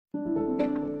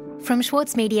From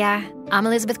Schwartz Media, I'm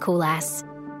Elizabeth Koolass.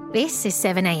 This is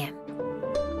 7am.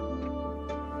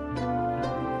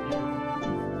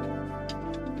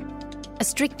 A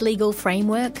strict legal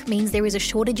framework means there is a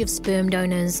shortage of sperm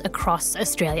donors across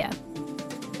Australia.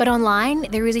 But online,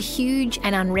 there is a huge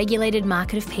and unregulated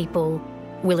market of people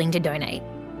willing to donate.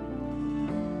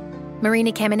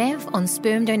 Marina Kamenev on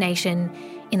sperm donation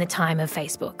in the time of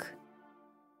Facebook.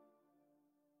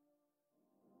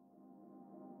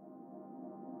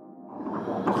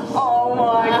 Oh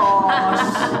my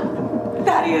gosh.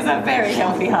 That is a very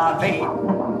healthy heartbeat.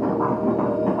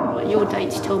 Your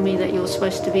dates tell me that you're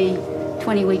supposed to be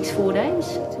 20 weeks, 4 days.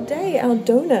 Today our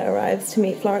donor arrives to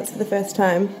meet Florence for the first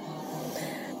time.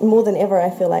 More than ever I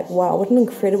feel like, wow, what an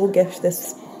incredible gift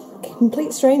this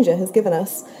complete stranger has given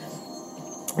us.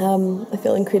 I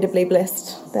feel incredibly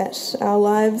blessed that our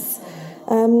lives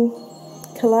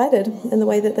collided in the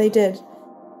way that they did.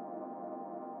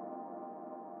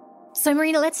 So,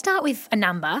 Marina, let's start with a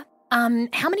number.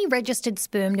 How many registered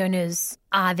sperm donors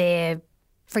are there,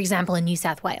 for example, in New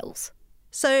South Wales?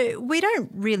 So we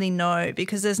don't really know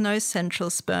because there's no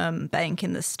central sperm bank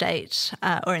in the state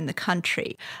or in the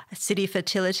country. City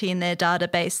Fertility, in their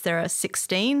database, there are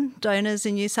 16 donors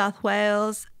in New South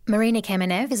Wales. Marina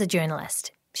Kamenev is a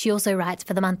journalist. She also writes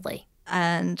for The Monthly.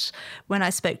 And when I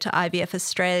spoke to IVF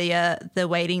Australia, the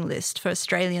waiting list for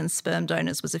Australian sperm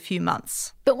donors was a few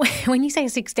months. But when you say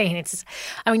 16,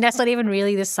 that's not even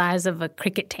really the size of a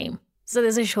cricket team. So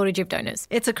there's a shortage of donors.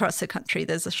 It's across the country.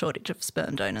 There's a shortage of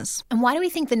sperm donors. And why do we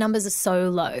think the numbers are so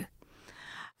low?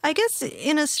 I guess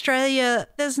in Australia,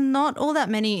 there's not all that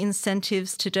many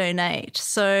incentives to donate.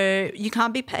 So you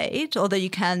can't be paid, although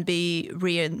you can be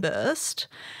reimbursed.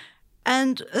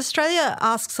 And Australia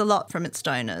asks a lot from its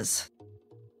donors.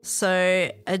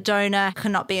 So a donor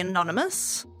cannot be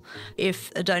anonymous.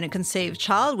 If a donor-conceived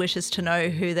child wishes to know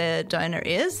who their donor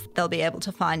is, they'll be able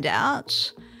to find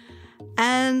out.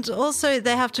 And also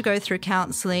they have to go through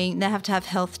counselling, they have to have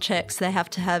health checks, they have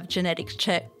to have genetic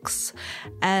checks,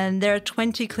 and there are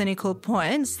 20 clinical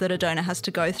points that a donor has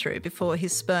to go through before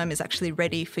his sperm is actually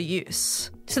ready for use.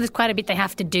 So there's quite a bit they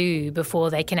have to do before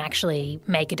they can actually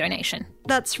make a donation.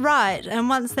 That's right. And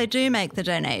once they do make the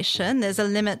donation, there's a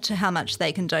limit to how much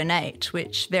they can donate,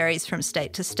 which varies from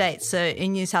state to state. So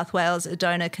in New South Wales, a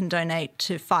donor can donate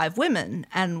to 5 women,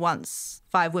 and once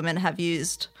 5 women have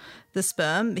used the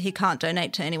sperm, he can't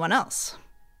donate to anyone else.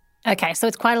 Okay, so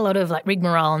it's quite a lot of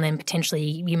rigmarole, and then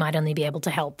potentially you might only be able to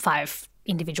help 5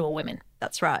 individual women.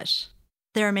 That's right.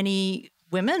 There are many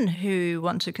women who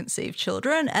want to conceive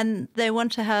children and they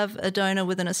want to have a donor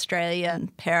with an Australian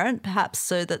parent, perhaps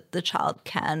so that the child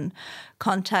can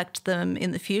contact them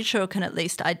in the future or can at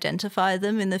least identify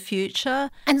them in the future.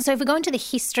 And so if we go into the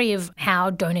history of how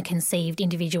donor-conceived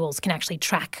individuals can actually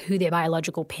track who their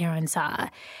biological parents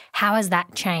are, how has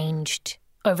that changed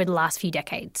over the last few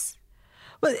decades?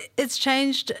 Well, it's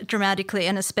changed dramatically,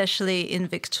 and especially in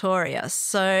Victoria.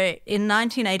 So in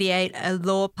 1988, a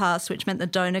law passed which meant the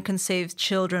donor-conceived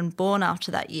children born after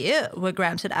that year were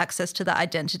granted access to the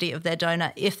identity of their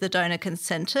donor if the donor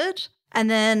consented.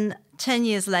 And then 10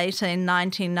 years later, in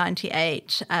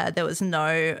 1998, there was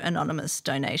no anonymous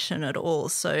donation at all.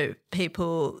 So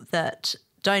people that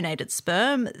donated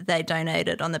sperm, they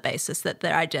donated on the basis that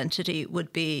their identity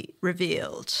would be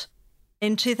revealed.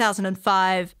 In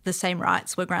 2005, the same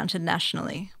rights were granted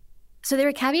nationally. So there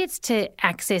are caveats to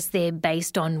access there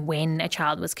based on when a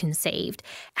child was conceived.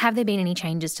 Have there been any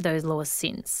changes to those laws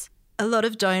since? A lot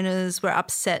of donors were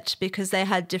upset because they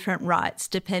had different rights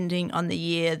depending on the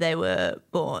year they were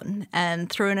born. And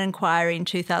through an inquiry in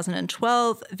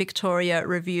 2012, Victoria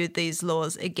reviewed these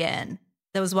laws again.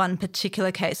 There was one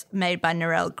particular case made by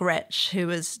Narelle Gretsch, who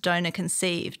was donor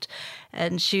conceived,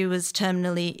 and she was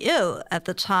terminally ill at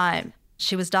the time.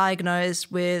 She was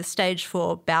diagnosed with stage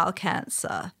 4 bowel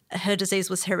cancer. Her disease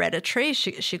was hereditary.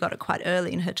 She got it quite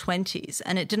early in her 20s,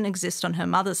 and it didn't exist on her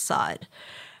mother's side.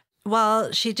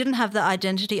 While she didn't have the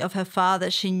identity of her father,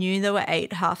 she knew there were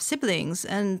 8 half-siblings,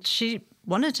 and she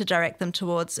wanted to direct them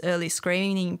towards early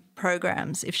screening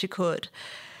programs if she could.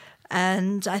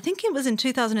 And I think it was in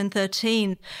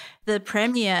 2013, the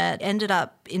Premier ended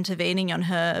up intervening on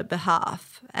her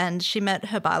behalf, and she met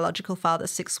her biological father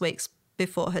 6 weeks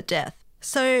before her death.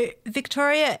 So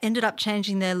Victoria ended up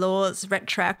changing their laws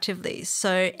retroactively,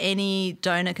 so any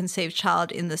donor-conceived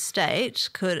child in the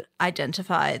state could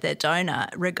identify their donor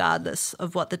regardless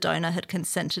of what the donor had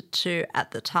consented to at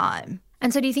the time.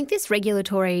 And so do you think this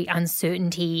regulatory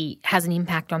uncertainty has an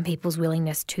impact on people's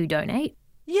willingness to donate?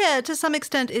 Yeah, to some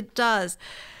extent it does.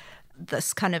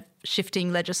 This kind of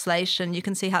shifting legislation, you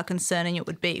can see how concerning it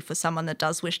would be for someone that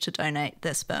does wish to donate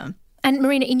their sperm. And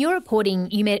Marina, in your reporting,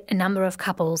 you met a number of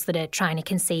couples that are trying to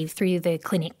conceive through the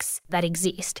clinics that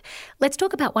exist. Let's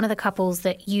talk about one of the couples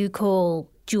that you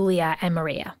call Julia and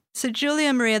Maria. So Julia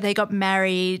and Maria, they got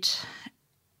married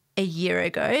a year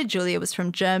ago. Julia was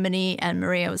from Germany and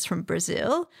Maria was from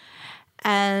Brazil.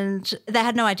 And they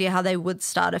had no idea how they would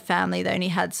start a family. They only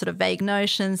had sort of vague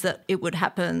notions that it would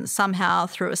happen somehow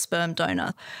through a sperm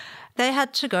donor. They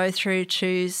had to go through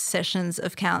 2 sessions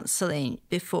of counselling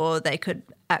before they could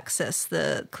access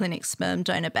the clinic sperm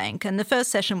donor bank. And the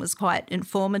first session was quite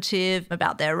informative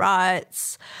about their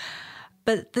rights.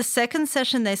 But the second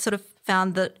session, they sort of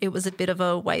found that it was a bit of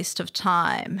a waste of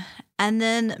time. And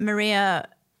then Maria,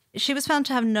 she was found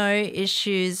to have no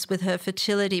issues with her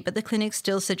fertility, but the clinic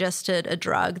still suggested a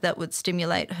drug that would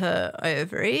stimulate her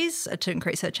ovaries to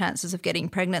increase her chances of getting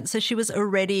pregnant. So she was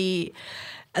already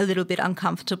a little bit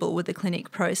uncomfortable with the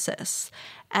clinic process.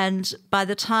 And by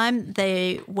the time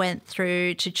they went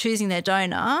through to choosing their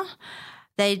donor,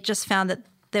 they just found that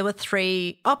there were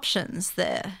 3 options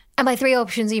there. And by 3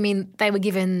 options, you mean they were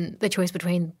given the choice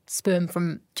between sperm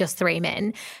from just 3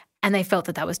 men and they felt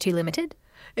that that was too limited?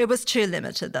 It was too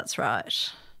limited, that's right.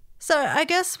 So I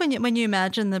guess when you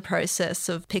imagine the process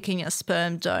of picking a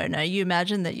sperm donor, you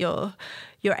imagine that you're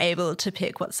able to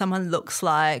pick what someone looks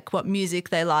like, what music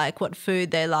they like, what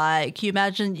food they like. You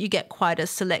imagine you get quite a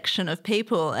selection of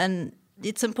people, and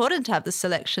it's important to have the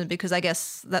selection because I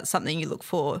guess that's something you look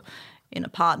for in a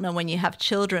partner when you have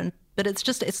children. But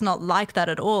it's not like that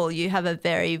at all. You have a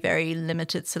very, very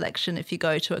limited selection if you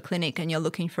go to a clinic and you're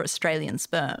looking for Australian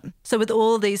sperm. So with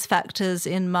all these factors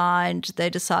in mind, they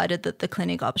decided that the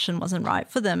clinic option wasn't right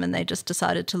for them and they just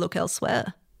decided to look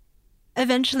elsewhere.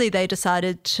 Eventually they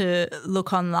decided to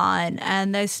look online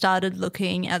and they started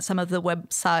looking at some of the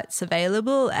websites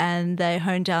available and they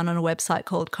honed down on a website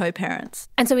called Co-Parents.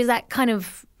 And so is that kind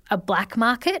of a black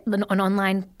market, an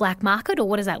online black market, or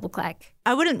what does that look like?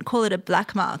 I wouldn't call it a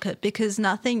black market because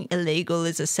nothing illegal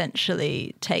is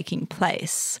essentially taking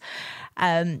place.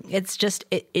 It's just,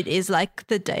 it is like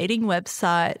the dating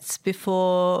websites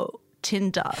before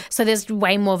Tinder. So there's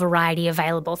way more variety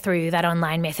available through that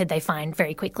online method they find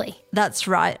very quickly. That's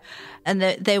right. And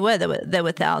there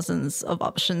were thousands of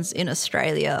options in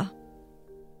Australia.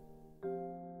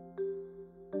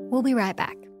 We'll be right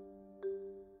back.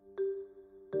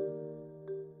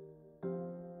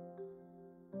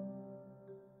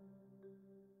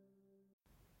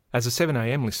 As a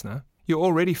 7am listener, you're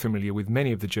already familiar with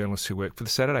many of the journalists who work for the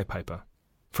Saturday paper.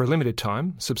 For a limited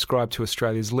time, subscribe to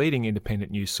Australia's leading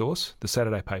independent news source, the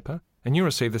Saturday paper, and you'll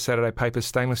receive the Saturday paper's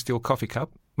stainless steel coffee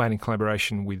cup, made in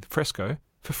collaboration with Fresco,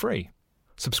 for free.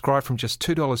 Subscribe from just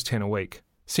 $2.10 a week.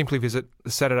 Simply visit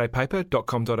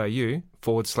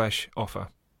thesaturdaypaper.com.au/offer.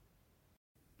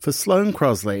 For Sloane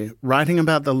Crosley, writing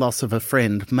about the loss of a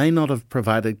friend may not have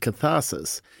provided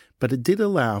catharsis, but it did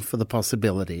allow for the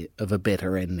possibility of a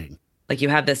better ending. Like you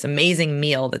have this amazing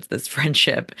meal that's this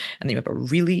friendship, and then you have a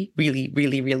really, really,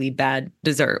 really, really bad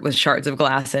dessert with shards of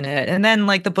glass in it. And then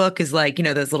like the book is like,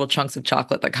 those little chunks of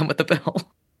chocolate that come with the bill.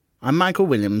 I'm Michael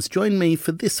Williams. Join me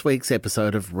for this week's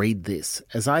episode of Read This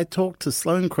as I talk to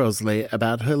Sloane Crosley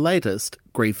about her latest,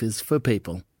 Grief is for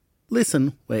People.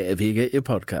 Listen wherever you get your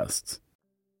podcasts.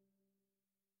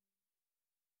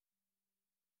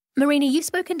 Marina, you've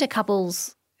spoken to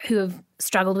couples who have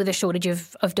struggled with a shortage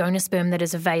of donor sperm that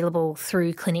is available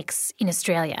through clinics in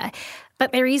Australia.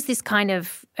 But there is this kind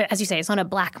of, as you say, it's not a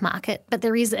black market, but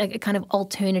there is a kind of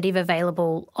alternative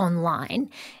available online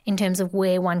in terms of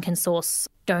where one can source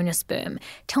donor sperm.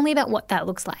 Tell me about what that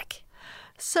looks like.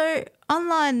 So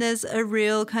online there's a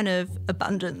real kind of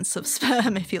abundance of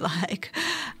sperm, if you like.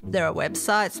 There are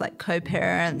websites like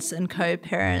Co-Parents and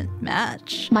Co-Parent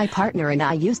Match. My partner and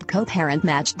I used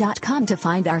coparentmatch.com to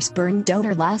find our sperm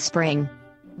donor last spring.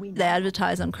 They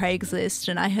advertise on Craigslist,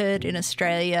 and I heard in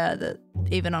Australia that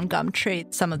even on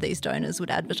Gumtree some of these donors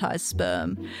would advertise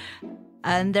sperm.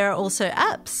 And there are also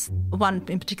apps. One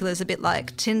in particular is a bit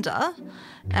like Tinder,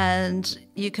 and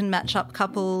you can match up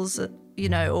couples,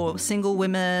 or single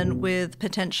women with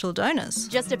potential donors.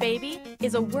 Just a Baby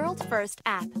is a world's first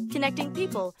app connecting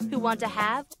people who want to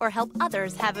have or help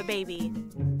others have a baby.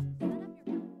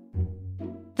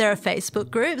 There are Facebook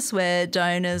groups where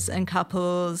donors and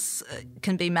couples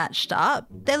can be matched up.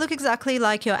 They look exactly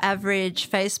like your average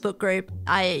Facebook group.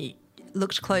 I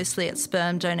looked closely at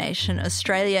Sperm Donation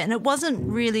Australia, and it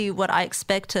wasn't really what I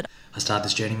expected. I started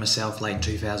this journey myself late in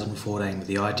 2014 with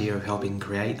the idea of helping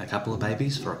create a couple of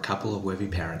babies for a couple of worthy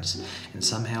parents, and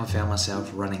somehow found myself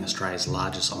running Australia's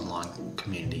largest online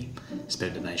community,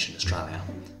 Sperm Donation Australia.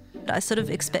 I sort of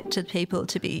expected people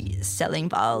to be selling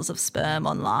vials of sperm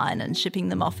online and shipping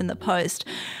them off in the post,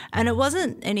 and it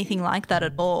wasn't anything like that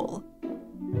at all.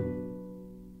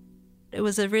 It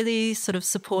was a really sort of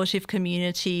supportive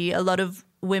community, a lot of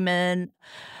women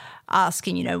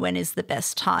asking, you know, when is the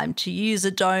best time to use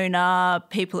a donor?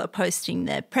 People are posting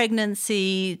their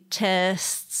pregnancy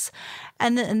tests.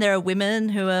 And there are women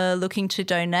who are looking to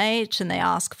donate, and they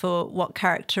ask for what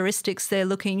characteristics they're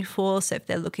looking for. So if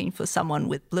they're looking for someone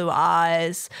with blue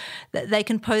eyes, they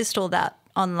can post all that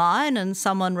online and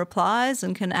someone replies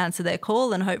and can answer their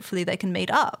call, and hopefully they can meet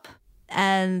up.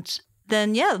 And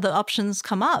then, yeah, the options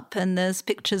come up, and there's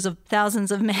pictures of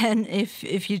thousands of men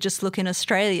if you just look in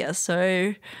Australia.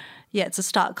 So, yeah, it's a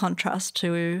stark contrast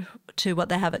to what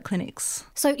they have at clinics.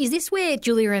 So is this where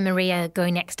Julia and Maria go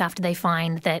next after they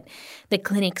find that the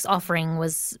clinic's offering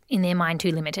was, in their mind,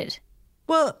 too limited?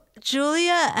 Well,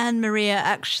 Julia and Maria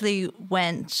actually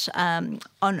went on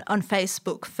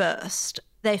Facebook first.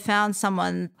 They found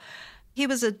someone. He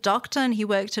was a doctor and he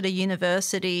worked at a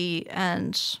university,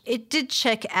 and it did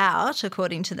check out,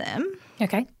 according to them.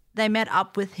 Okay. They met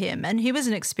up with him, and he was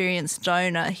an experienced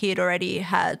donor. He had already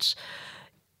had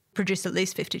produced at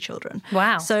least 50 children.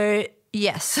 Wow. So,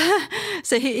 yes.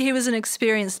 So he was an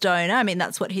experienced donor. I mean,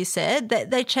 that's what he said.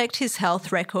 They checked his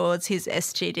health records, his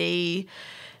STD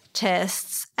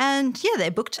tests, and, yeah, they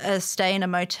booked a stay in a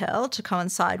motel to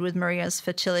coincide with Maria's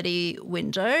fertility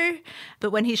window.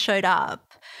 But when he showed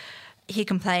up, he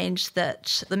complained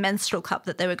that the menstrual cup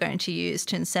that they were going to use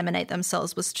to inseminate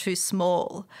themselves was too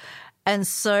small. And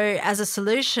so as a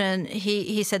solution,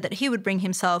 he said that he would bring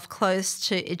himself close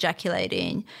to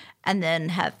ejaculating and then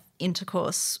have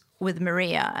intercourse with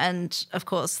Maria. And, of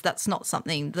course, that's not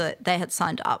something that they had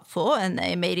signed up for, and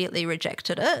they immediately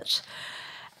rejected it.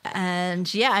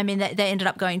 And, yeah, I mean, they ended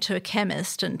up going to a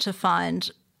chemist and to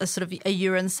find a sort of a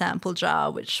urine sample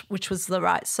jar which was the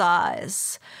right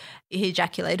size. He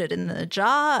ejaculated in the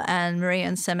jar and Maria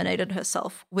inseminated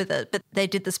herself with it. But they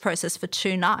did this process for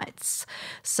 2 nights.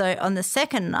 So on the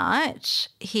second night,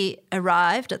 he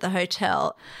arrived at the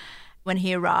hotel. When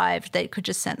he arrived, they could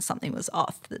just sense something was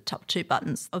off. The top 2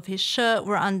 buttons of his shirt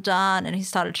were undone, and he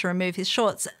started to remove his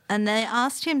shorts. And they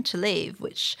asked him to leave,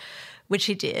 which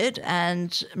he did,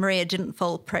 and Maria didn't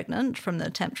fall pregnant from the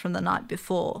attempt from the night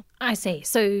before. I see.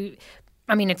 So,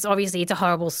 I mean, it's a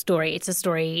horrible story. It's a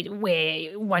story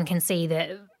where one can see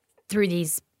that through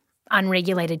these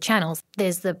unregulated channels,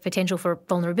 there's the potential for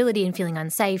vulnerability and feeling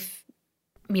unsafe.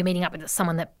 You're meeting up with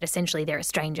someone that essentially they're a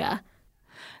stranger.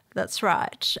 That's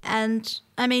right. And,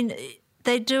 I mean,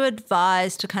 they do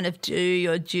advise to kind of do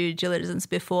your due diligence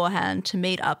beforehand, to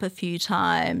meet up a few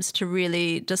times, to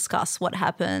really discuss what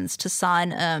happens, to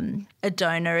sign a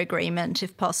donor agreement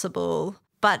if possible.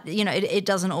 But, you know, it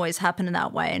doesn't always happen in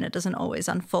that way, and it doesn't always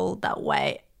unfold that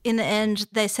way. In the end,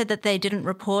 they said that they didn't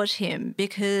report him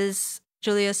because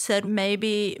Julia said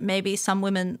maybe some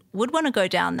women would want to go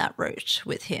down that route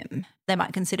with him. They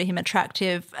might consider him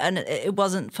attractive, and it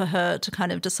wasn't for her to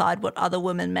kind of decide what other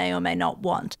women may or may not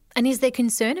want. And is there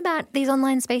concern about these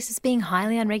online spaces being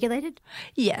highly unregulated?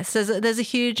 Yes, there's a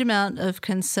huge amount of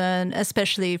concern,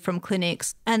 especially from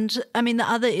clinics. And, I mean, the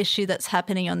other issue that's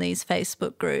happening on these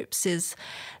Facebook groups is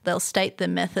they'll state the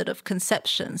method of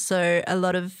conception. So a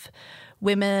lot of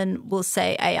women will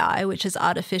say AI, which is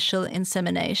artificial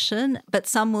insemination, but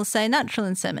some will say natural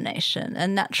insemination,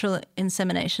 and natural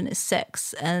insemination is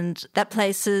sex. And that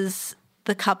places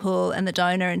the couple and the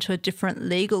donor into a different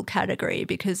legal category,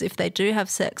 because if they do have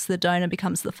sex, the donor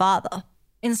becomes the father.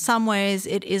 In some ways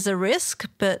it is a risk,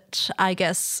 but I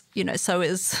guess, you know, so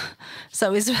is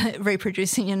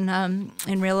reproducing in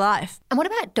real life. And what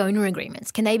about donor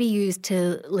agreements? Can they be used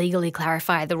to legally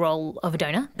clarify the role of a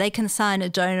donor? They can sign a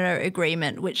donor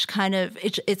agreement, which kind of,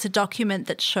 it's a document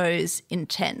that shows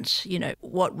intent, you know,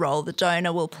 what role the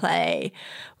donor will play,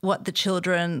 what the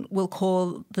children will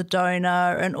call the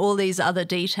donor, and all these other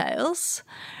details.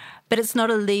 But it's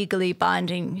not a legally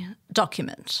binding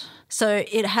document. So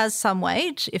it has some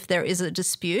weight if there is a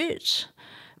dispute,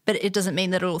 but it doesn't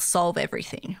mean that it will solve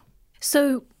everything.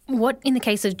 So what, in the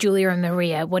case of Julia and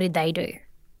Maria, what did they do?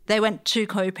 They went to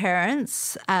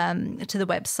co-parents to the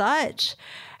website,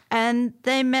 and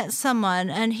they met someone,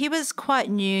 and he was quite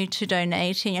new to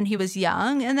donating, and he was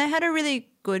young, and they had a really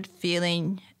good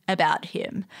feeling about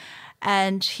him.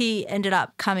 And he ended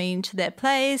up coming to their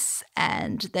place,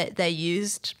 and they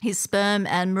used his sperm,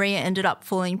 and Maria ended up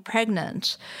falling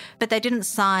pregnant. But they didn't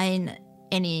sign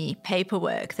any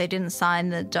paperwork. They didn't sign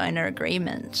the donor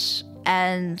agreement.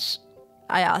 And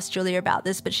I asked Julia about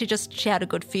this, but she had a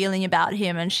good feeling about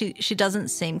him, and she doesn't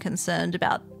seem concerned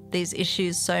about these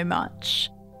issues so much.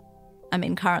 I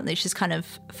mean, currently she's kind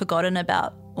of forgotten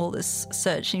about all this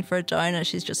searching for a donor.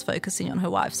 She's just focusing on her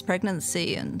wife's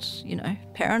pregnancy and,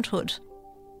 parenthood.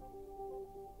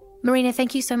 Marina,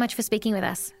 thank you so much for speaking with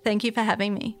us. Thank you for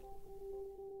having me.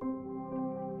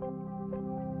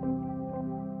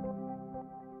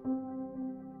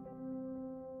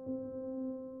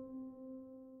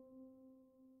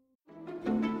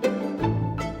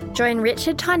 Join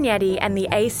Richard Tognetti and the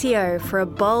ACO for a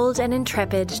bold and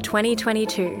intrepid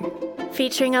 2022.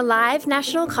 Featuring a live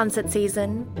national concert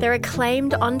season, their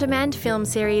acclaimed on-demand film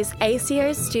series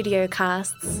ACO's Studio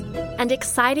Casts, and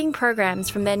exciting programs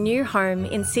from their new home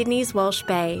in Sydney's Walsh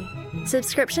Bay.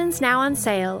 Subscriptions now on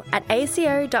sale at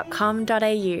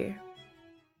aco.com.au.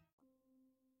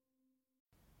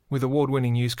 With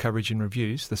award-winning news coverage and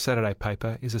reviews, the Saturday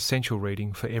Paper is essential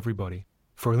reading for everybody.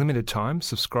 For a limited time,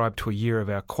 subscribe to a year of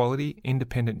our quality,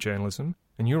 independent journalism,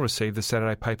 and you'll receive the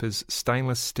Saturday Paper's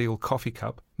stainless steel coffee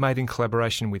cup, made in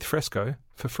collaboration with Fresco,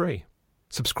 for free.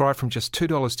 Subscribe from just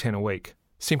 $2.10 a week.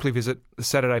 Simply visit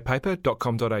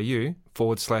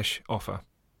thesaturdaypaper.com.au/offer.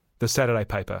 The Saturday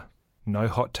Paper. No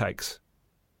hot takes.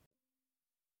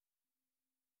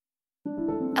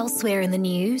 Elsewhere in the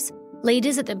news,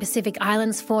 leaders at the Pacific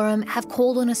Islands Forum have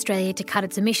called on Australia to cut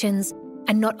its emissions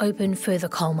and not open further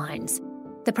coal mines.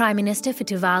 The Prime Minister for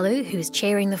Tuvalu, who is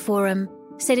chairing the forum,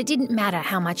 said it didn't matter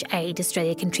how much aid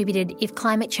Australia contributed if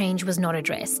climate change was not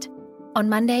addressed. On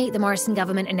Monday, the Morrison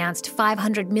government announced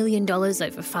 $500 million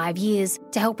over 5 years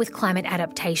to help with climate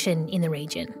adaptation in the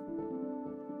region.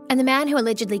 And the man who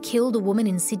allegedly killed a woman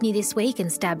in Sydney this week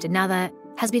and stabbed another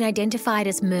has been identified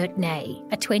as Mert Nay,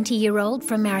 a 20-year-old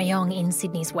from Marayong in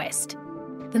Sydney's west.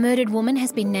 The murdered woman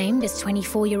has been named as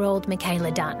 24-year-old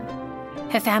Michaela Dunn.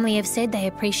 Her family have said they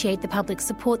appreciate the public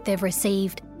support they've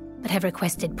received, but have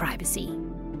requested privacy.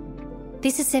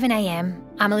 This is 7am.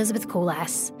 I'm Elizabeth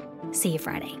Coulas. See you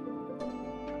Friday.